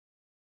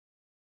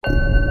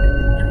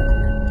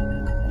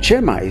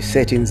Chema is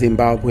set in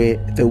Zimbabwe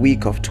the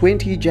week of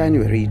 20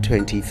 January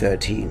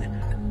 2013.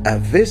 A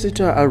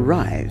visitor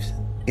arrives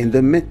in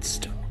the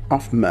midst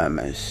of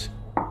murmurs.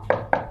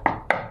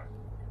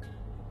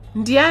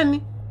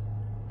 Ndiani?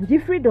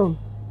 Freedom.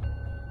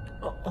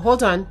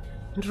 Hold on.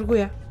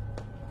 Ndruguya.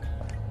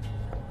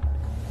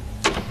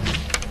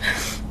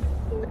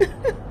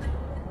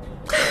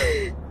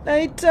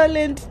 My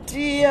talent,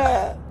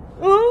 dear.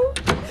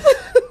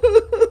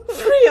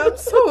 Free, I'm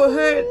so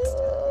hurt.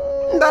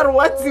 That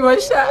what's your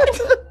shot?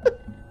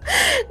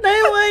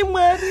 Why,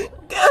 Mary?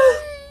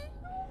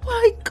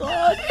 My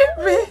God.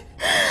 Ibe.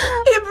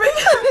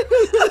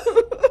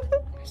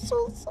 I'm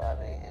so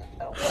sorry.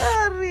 Don't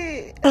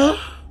worry.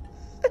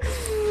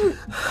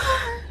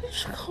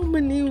 How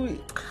many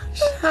weeks?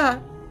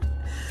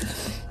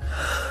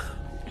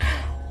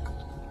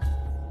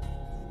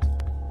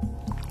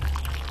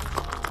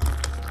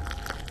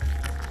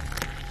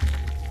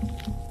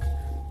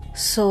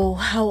 So,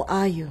 how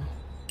are you?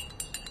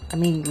 I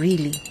mean,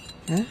 really?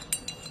 Huh?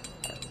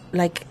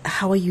 Like,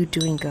 how are you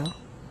doing, girl?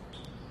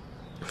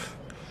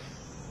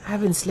 I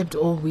haven't slept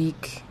all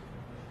week.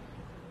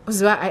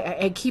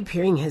 I keep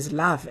hearing his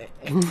laugh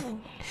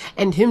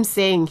and him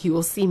saying he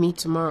will see me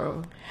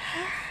tomorrow.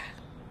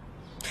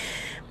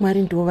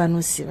 And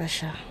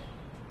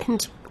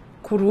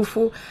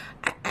Kurufu,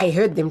 I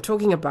heard them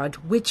talking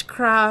about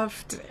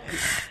witchcraft.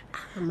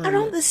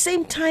 Around the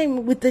same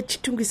time with the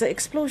Chitungisa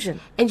explosion.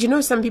 And you know,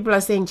 some people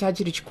are saying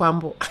Chachiri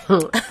Chikwambo.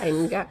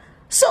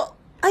 So,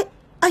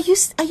 are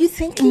you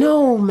thinking?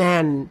 No,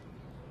 man.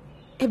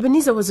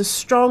 Ebenezer was a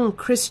strong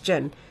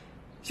Christian.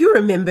 You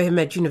remember him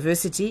at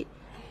university.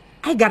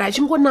 He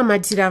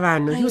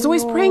was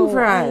always praying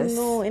for us. I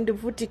know. And the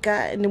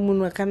Vutika and the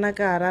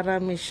Munakanaka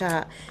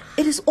Araramisha.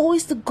 It is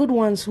always the good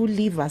ones who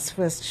leave us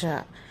first,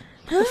 Sha.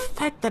 The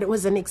fact that it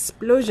was an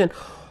explosion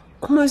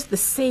almost the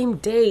same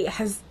day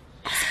has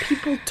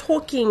people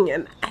talking,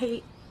 and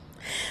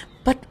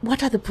But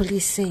what are the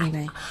police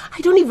saying?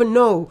 I don't even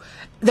know.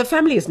 The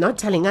family is not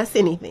telling us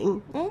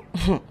anything.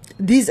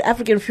 These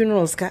African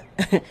funerals,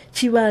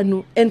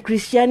 Chiwanu and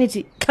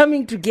Christianity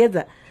coming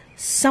together,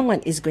 someone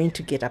is going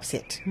to get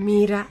upset.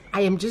 Mira,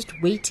 I am just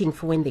waiting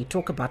for when they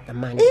talk about the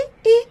money.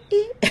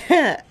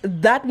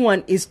 That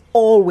one is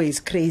always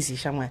crazy,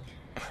 Shaman.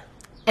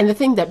 And the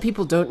thing that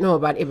people don't know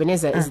about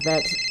Ebenezer is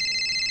that...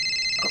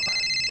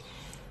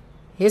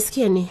 Yes,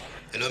 Kenny.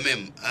 Hello,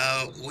 ma'am.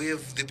 We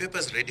have the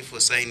papers ready for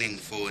signing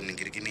for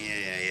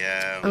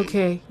Ngirikini.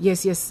 Okay,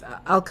 yes.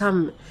 I'll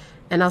come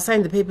and I'll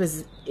sign the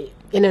papers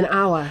in an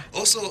hour.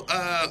 Also,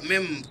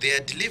 ma'am, there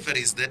are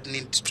deliveries that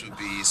need to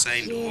be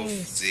signed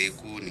off.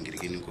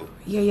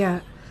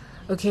 Yeah.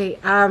 Okay,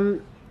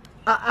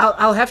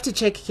 I'll have to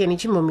check Kenny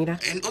Chimbomira.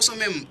 And also,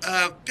 ma'am,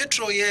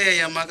 petrol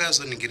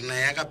magazo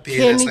Ngirina yaka pay.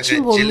 Kenny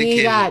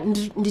Chimbomira,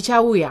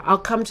 ndichauya. I'll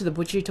come to the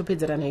butchery to pay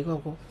the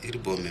ranaigoko.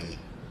 Iribo, ma'am.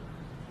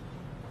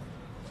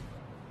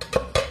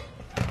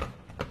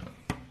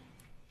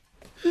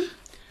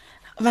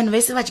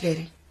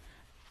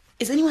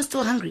 Is anyone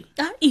still hungry?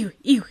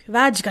 Iwe,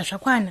 vajika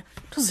zvakwana.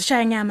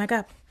 Tozishaya nyama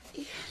kapa.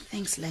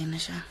 Thanks,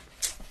 Lainasha.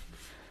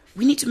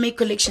 We need to make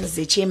collections,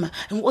 Zechema,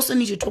 and we also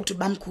need to talk to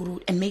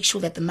Bamkuru and make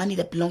sure that the money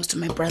that belongs to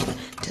my brother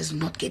does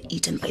not get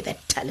eaten by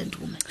that talent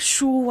woman.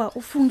 Sure,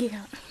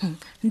 ufungeka.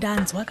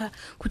 Ndanzwaka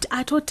kuti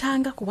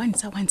atotanga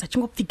kuwanisa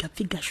chingopfiga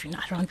zvino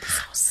around this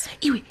house.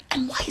 Iwe,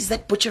 and why is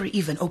that butchery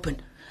even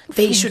open?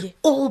 They should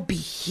all be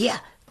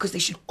here, because they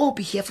should all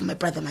be here for my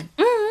brother, man.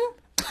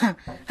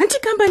 Anti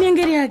company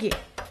engeri yake.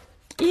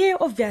 Yeah,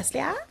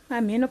 obviously.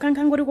 Ameno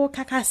kankangori go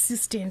kaka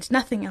assistant,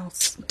 nothing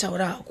else.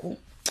 Taurako.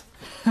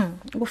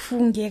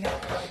 Ufungeka.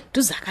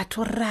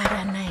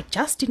 Tuzakatorara naye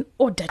just in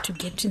order to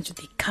get into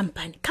the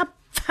company.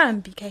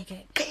 Kapambi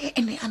keke.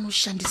 Ene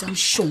anoshandisa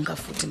mshonga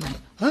futhi man.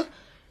 Huh?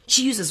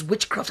 She uses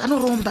witchcraft.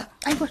 Anoromba.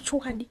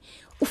 Aiwachokadi.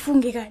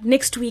 Ufungeka,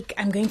 next week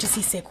I'm going to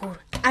see Sekuru.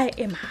 I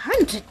am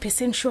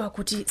 100% sure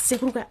kuti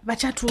Sekuruka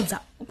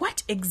vachatudza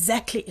what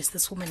exactly is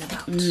this woman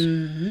about.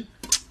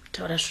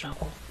 Taura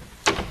shrako.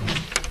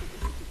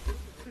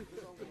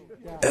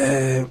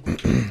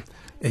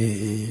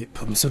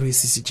 I'm sorry,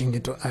 Sisi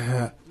Chingeto.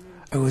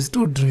 I was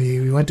told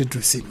you wanted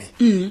to see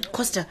me.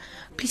 Costa,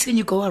 please can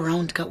you go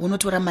around?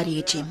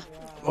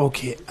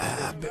 Okay,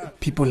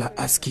 people are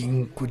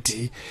asking,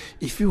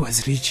 if he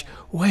was rich,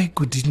 why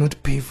could he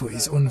not pay for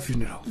his own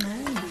funeral?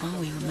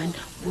 Man,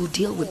 we'll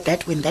deal with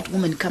that when that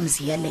woman comes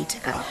here later.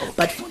 Okay.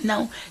 But for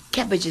now,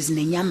 cabbages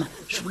nenyama.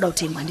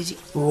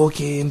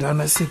 Okay, and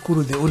Rana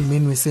Sekuru, the old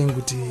men were saying,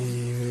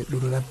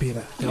 Durula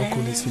Pera, the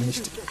alcohol is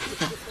finished.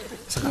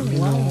 So,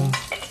 wow.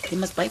 They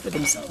must buy for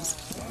themselves.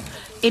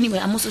 Anyway,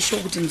 I'm also sure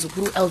that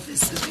Nzukuru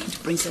Elvis is going to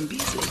bring some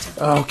beers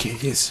later. Okay,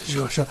 yes,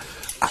 sure.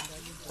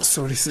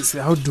 Sorry,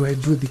 sister, how do I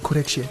do the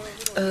correction?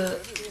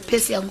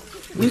 Pesiango.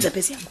 Winza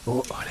Pesiango.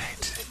 Oh, all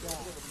right.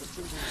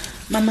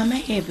 Mama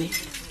Mahebe.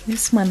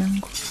 Yes,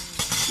 Manango.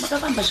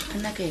 Makavamba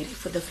zvakanaka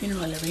for the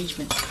funeral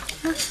arrangement.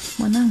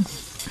 Manango.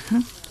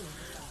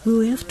 We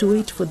will have to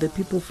wait for the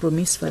people from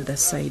his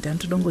father's side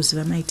and to don't go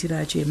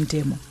maitira acho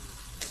emtemo.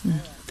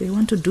 They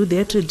want to do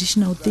their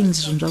traditional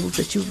things. Anyway,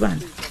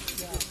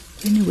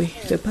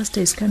 the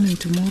pastor is coming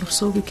tomorrow,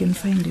 so we can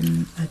find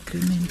an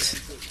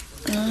agreement.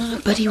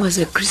 But he was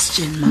a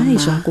Christian, Mama.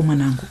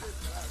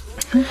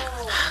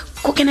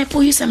 Can I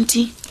pour you some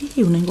tea? Thank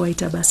you.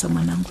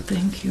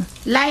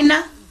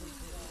 Lina,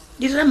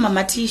 did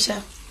Mama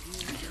Tisha?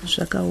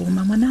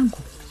 Zvakaoma mwanangu.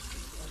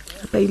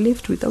 Apa he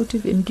left without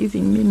even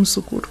giving me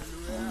musukuru.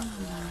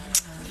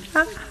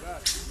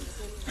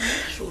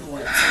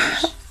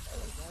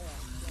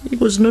 He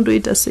was not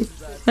doing it say.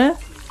 Huh?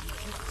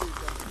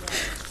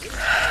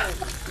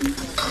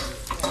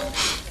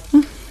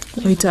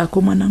 Wait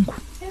ako mwanangu.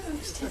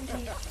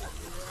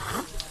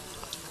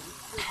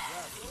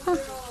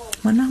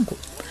 Mwanangu.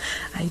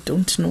 I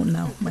don't know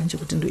now. Manje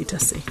kuti ndoita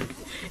sei.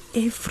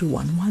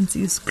 Everyone wants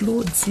his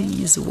clothes,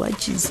 his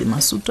watches,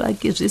 masutu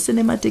ake zvese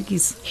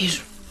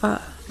nematekisi.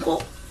 Well,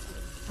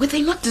 were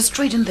they not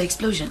destroyed in the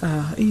explosion?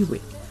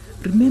 Anyway,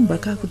 remember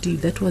Kakuti,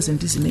 that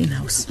wasn't his main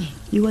house.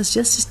 He was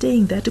just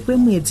staying there to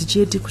kwemwedzi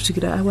chete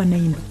kusvikira awana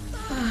imba.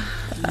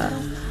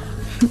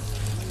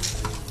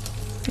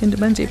 And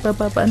manje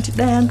papa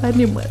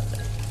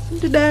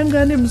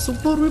ndidayangane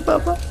musukuru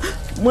papa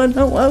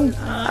mwana wangu.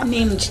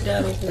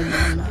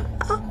 Mama.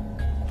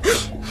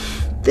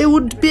 There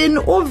would be an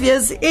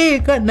obvious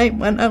kana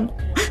mwanangu.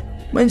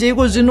 Manje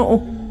iko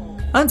zvino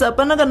hanzi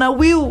hapana kana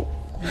will.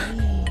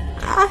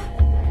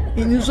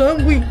 Ini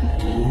zvangu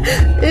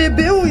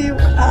ebe uyu.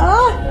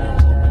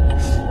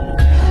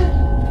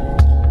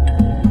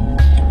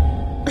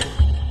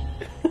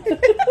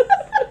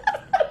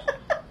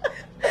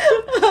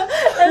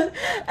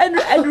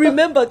 And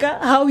remember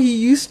how he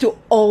used to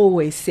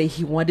always say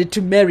he wanted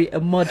to marry a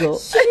model.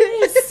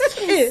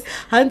 Yes.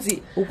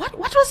 Hansi,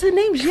 what was her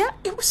name? Yeah,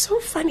 it was so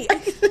funny.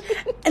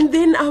 And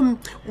then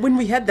when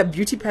we had the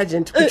beauty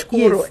pageant, which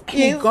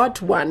he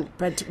got one,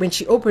 but when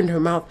she opened her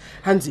mouth,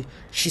 Hansi,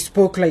 she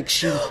spoke like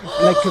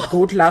a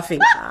goat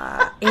laughing.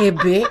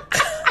 Ebe.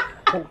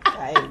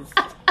 Guys.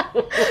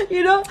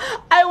 You know,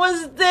 I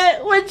was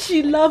there when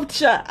she loved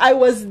her. I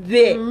was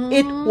there.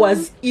 It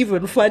was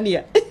even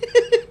funnier.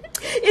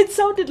 It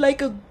sounded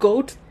like a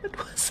goat that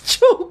was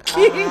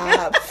choking.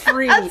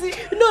 Free.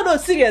 No,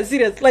 serious.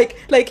 Like.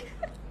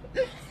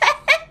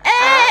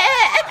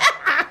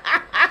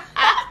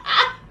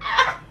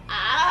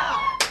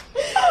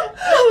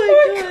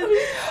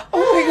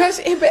 Oh my gosh,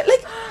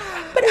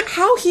 but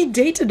how he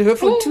dated her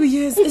for 2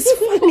 years is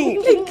funny.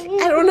 Like,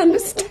 I don't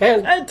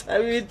understand.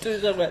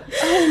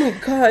 Oh my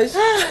gosh.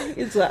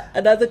 It's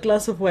another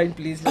glass of wine,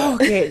 please.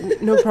 Okay,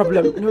 no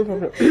problem.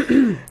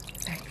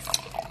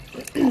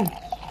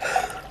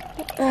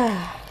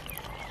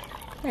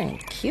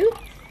 Thank you.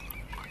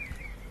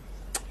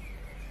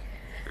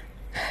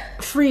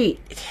 Free.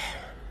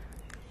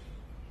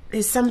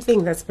 There's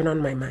something that's been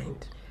on my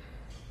mind.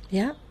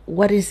 Yeah?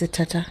 What is it,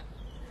 Tata?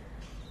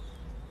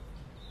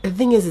 The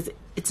thing is,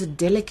 it's a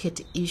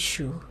delicate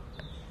issue.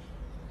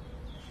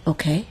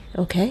 Okay.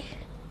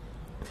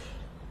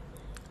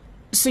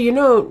 So, you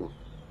know,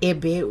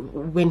 Ebe,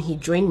 when he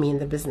joined me in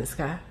the business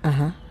car?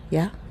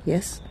 Yeah,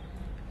 yes.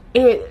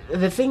 Anyway,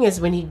 the thing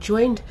is, when he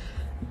joined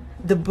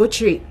the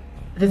butchery...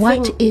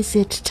 What is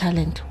it,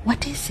 Talent?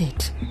 What is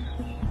it?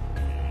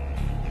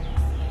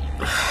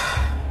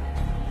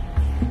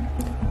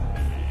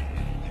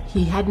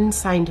 He hadn't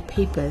signed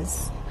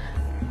papers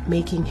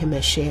making him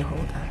a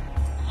shareholder.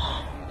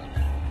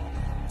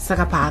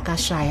 Sakapaka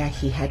Shire,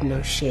 he had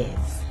no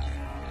shares.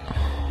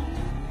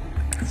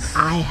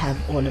 I have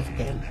all of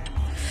them.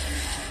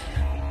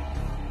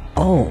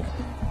 Oh.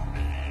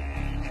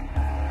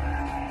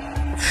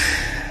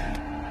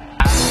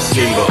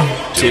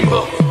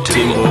 Timbo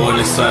on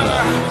the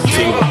sana.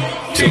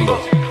 Timbo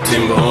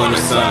on the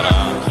sana.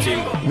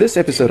 This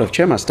episode of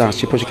Chema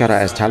stars Chipochikara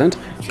as Talent,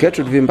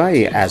 Gertrude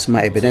Vimbai as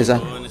Ma Ebeneza,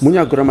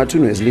 Munya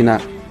Guramatunu as Lina,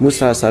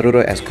 Musa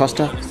Saruro as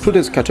Costa,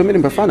 Prudence Katomini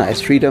Mbafana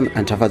as Freedom,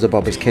 and Tavaza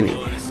Bob as Kenny.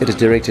 It is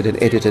directed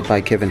and edited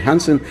by Kevin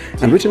Hansen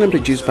and written and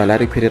produced by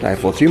Larry Petitai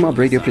for 3 Mob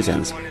Radio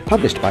Presents,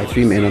 published by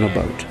 3 Men on a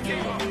Boat.